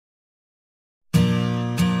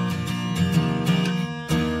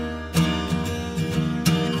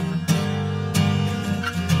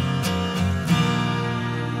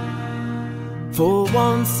For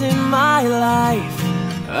once in my life,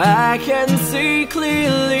 I can see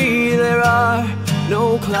clearly there are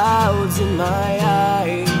no clouds in my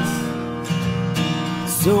eyes.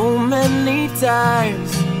 So many times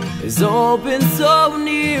it's all been so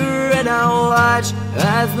near, and I watch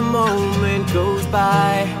as the moment goes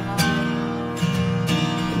by,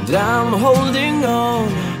 and I'm holding on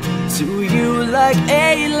to you like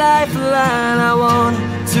a lifeline. I want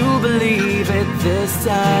to believe it this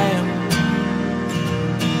time.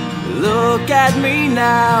 Look at me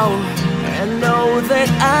now and know that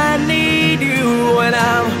I need you, and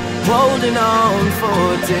I'm holding on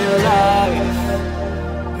for dear life.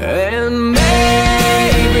 And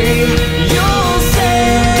maybe you'll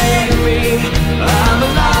save me. I'm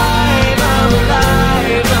alive, I'm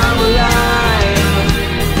alive, I'm alive.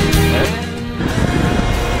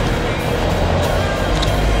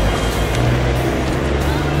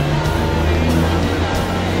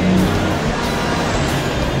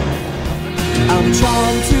 I'm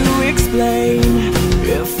trying to explain,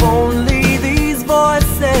 if only these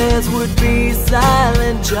voices would be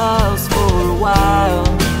silent just for a while.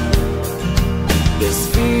 This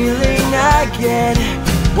feeling I get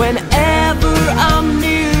whenever I'm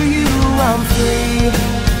near you, I'm free,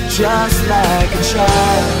 just like a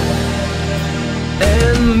child.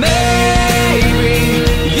 And maybe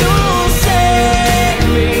you'll save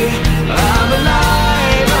me. I'm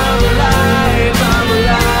alive, I'm alive, I'm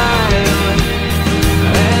alive.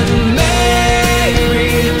 And maybe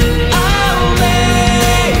I'll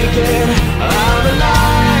make it. I'm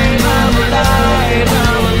alive, I'm alive,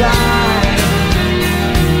 I'm alive.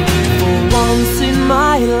 Once in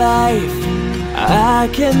my life, I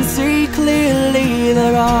can see clearly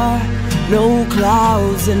there are no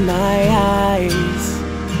clouds in my eyes.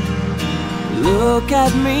 Look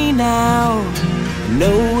at me now,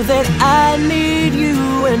 know that I need you,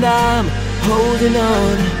 and I'm holding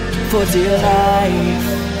on for dear life.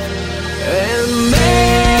 And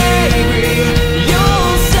maybe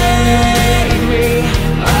you'll save me.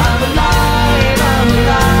 I'm alive, I'm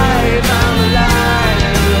alive, I'm alive.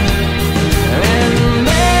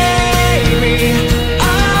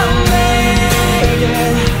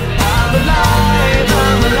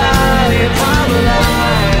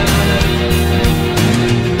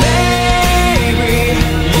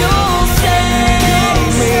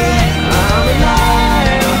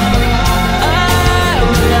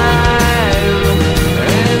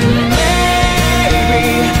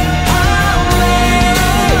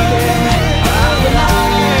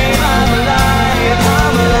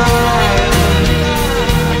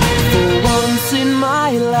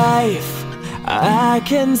 I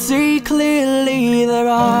can see clearly there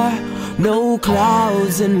are no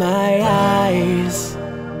clouds in my eyes.